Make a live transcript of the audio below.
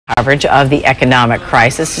coverage of the economic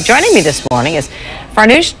crisis. Joining me this morning is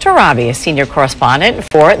Farnoosh Torabi, a senior correspondent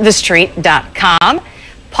for TheStreet.com,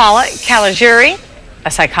 Paula Caligiuri,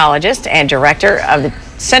 a psychologist and director of the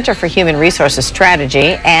Center for Human Resources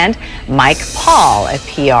Strategy, and Mike Paul, a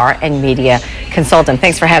PR and media consultant.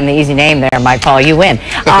 Thanks for having the easy name there, Mike Paul. You win.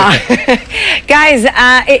 Guys,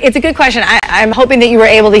 it's a good question. I'm hoping that you were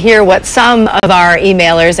able to hear what some of our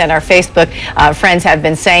emailers and our Facebook friends have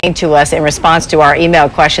been saying to us in response to our email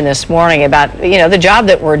question this morning about, the job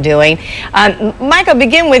that we're doing. Mike, I'll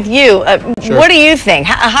begin with you. Sure. What do you think?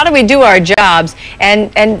 How do we do our jobs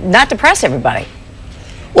and not depress everybody?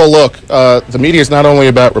 Well, look, the media is not only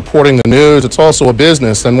about reporting the news, it's also a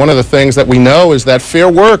business. And one of the things that we know is that fear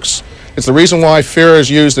works. It's the reason why fear is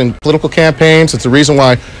used in political campaigns. It's the reason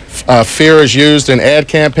why fear is used in ad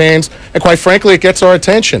campaigns. And quite frankly, it gets our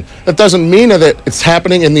attention. That doesn't mean that it's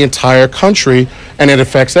happening in the entire country and it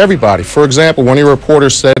affects everybody. For example, one of your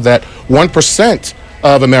reporters said that 1%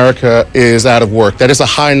 of America is out of work. That is a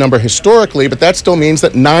high number historically, but that still means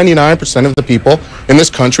that 99% of the people in this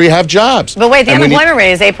country have jobs. But wait, the unemployment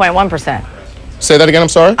rate is 8.1%. Say that again, I'm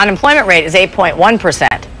sorry? Unemployment rate is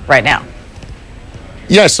 8.1% right now.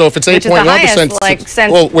 Yes, so if it's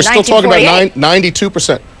 8.1%, well, we're still talking about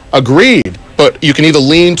 92%. Agreed, but you can either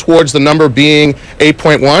lean towards the number being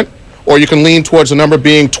 8.1 or you can lean towards the number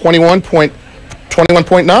being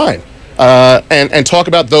 21.9. And talk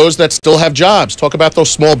about those that still have jobs. Talk about those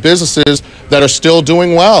small businesses that are still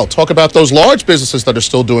doing well. Talk about those large businesses that are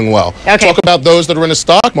still doing well. Okay. Talk about those that are in the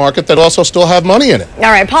stock market that also still have money in it.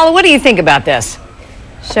 All right, Paula, what do you think about this?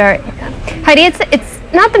 Sure. Heidi, it's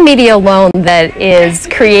not the media alone that is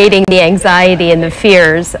creating the anxiety and the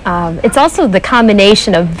fears. It's also the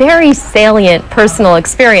combination of very salient personal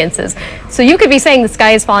experiences. So you could be saying the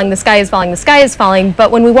sky is falling, the sky is falling, the sky is falling,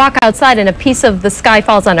 but when we walk outside and a piece of the sky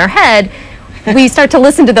falls on our head, we start to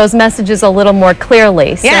listen to those messages a little more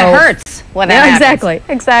clearly. Yeah, so, it hurts when that happens.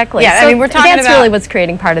 Exactly. Yeah, so I mean, we're talking that's really what's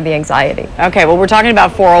creating part of the anxiety. Okay, well, we're talking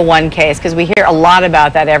about 401ks because we hear a lot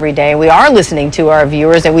about that every day. We are listening to our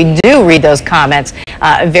viewers, and we do read those comments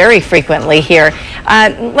very frequently here.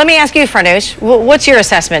 Let me ask you, Farnoosh, what's your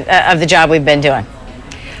assessment of the job we've been doing?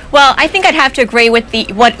 Well, I think I'd have to agree with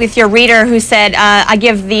with your reader who said I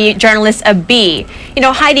give the journalist a B.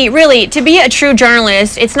 Heidi, really, to be a true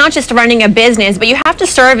journalist, it's not just running a business, but you have to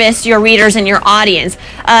service your readers and your audience.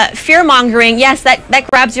 Fear-mongering, yes, that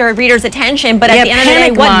grabs your reader's attention, but at the end of the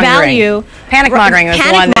day, what value? Panic-mongering was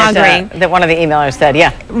the one that one of the emailers said,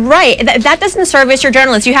 yeah. Right. That doesn't service your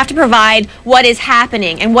journalists. You have to provide what is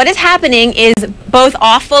happening. And what is happening is both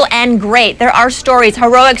awful and great. There are stories,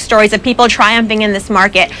 heroic stories of people triumphing in this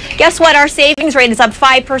market. Guess what? Our savings rate is up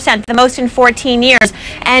 5%, the most in 14 years.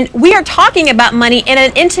 And we are talking about money in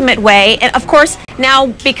an intimate way. And of course, now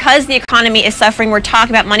because the economy is suffering, we're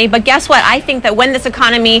talking about money. But guess what? I think that when this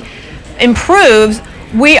economy improves,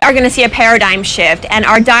 we are going to see a paradigm shift, and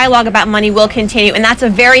our dialogue about money will continue, and that's a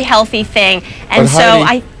very healthy thing. And so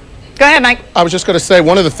Go ahead, Mike. I was just going to say,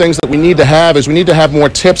 one of the things that we need to have is we need to have more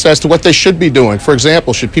tips as to what they should be doing. For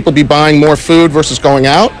example, should people be buying more food versus going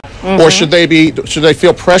out? Mm-hmm. Or should they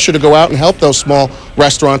feel pressure to go out and help those small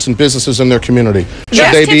restaurants and businesses in their community?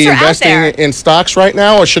 Should they be investing in stocks right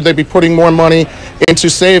now, or should they be putting more money into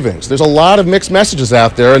savings? There's a lot of mixed messages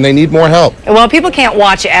out there, and they need more help. Well, people can't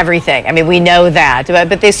watch everything. I mean, we know that,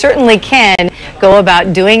 but they certainly can go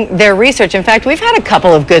about doing their research. In fact, we've had a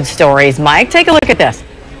couple of good stories. Mike, take a look at this.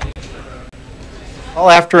 Well,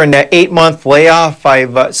 after an 8-month layoff,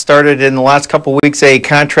 I've started in the last couple weeks a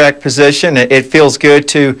contract position. It feels good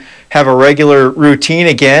to have a regular routine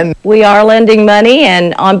again. We are lending money,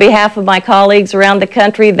 and on behalf of my colleagues around the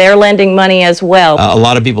country, they're lending money as well. A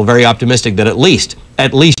lot of people very optimistic that at least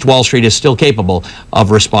Wall Street is still capable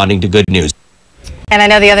of responding to good news. And I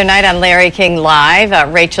know the other night on Larry King Live,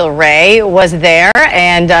 Rachel Ray was there,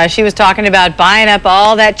 and she was talking about buying up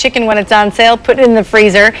all that chicken when it's on sale, putting it in the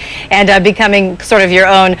freezer, and becoming sort of your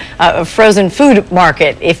own frozen food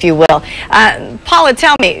market, if you will. Paula,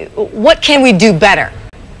 tell me, what can we do better?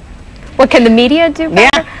 What can the media do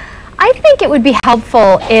better? Yeah. I think it would be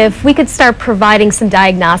helpful if we could start providing some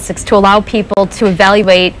diagnostics to allow people to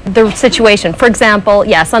evaluate the situation. For example,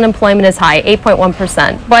 yes, unemployment is high,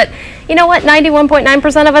 8.1%. But you know what?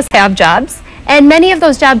 91.9% of us have jobs, and many of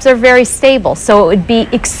those jobs are very stable. So it would be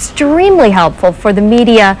extremely helpful for the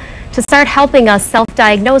media to start helping us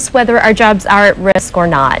self-diagnose whether our jobs are at risk or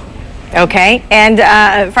not. Okay. And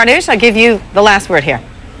Farnoosh, I'll give you the last word here.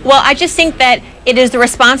 Well, I just think that it is the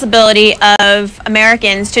responsibility of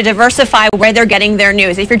Americans to diversify where they're getting their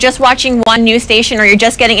news. If you're just watching one news station or you're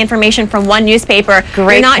just getting information from one newspaper,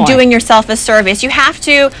 you're not doing yourself a service. You have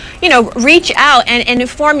to, reach out and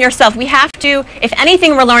inform yourself. We have to, if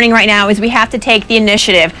anything we're learning right now is we have to take the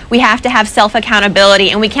initiative. We have to have self-accountability,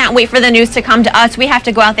 and we can't wait for the news to come to us. We have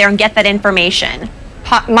to go out there and get that information.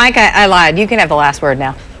 Mike, I lied. You can have the last word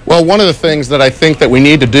now. Well, one of the things that I think that we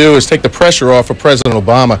need to do is take the pressure off of President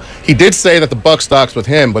Obama. He did say that the buck stops with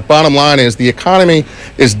him, but bottom line is the economy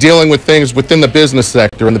is dealing with things within the business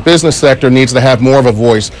sector, and the business sector needs to have more of a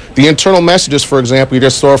voice. The internal messages, for example, you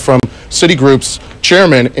just saw from Citigroup's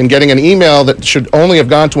chairman in getting an email that should only have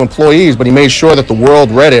gone to employees, but he made sure that the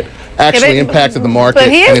world read it, actually impacted the market. But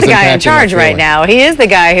he is the guy in impacting charge that right feeling. now. He is the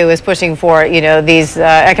guy who is pushing for, these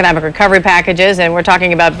economic recovery packages, and we're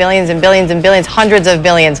talking about billions and billions and billions, hundreds of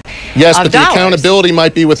billions Yes, of but dollars. the accountability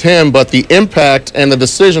might be with him, but the impact and the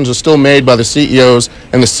decisions are still made by the CEOs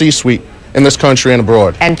and the C-suite in this country and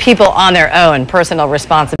abroad. And people on their own personal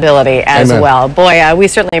responsibility as Amen. well. Boy, we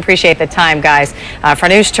certainly appreciate the time, guys.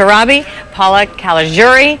 Farnoosh Torabi, Paula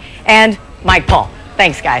Caligiuri, and Mike Paul.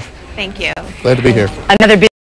 Thanks, guys. Thank you. Glad to be here. Another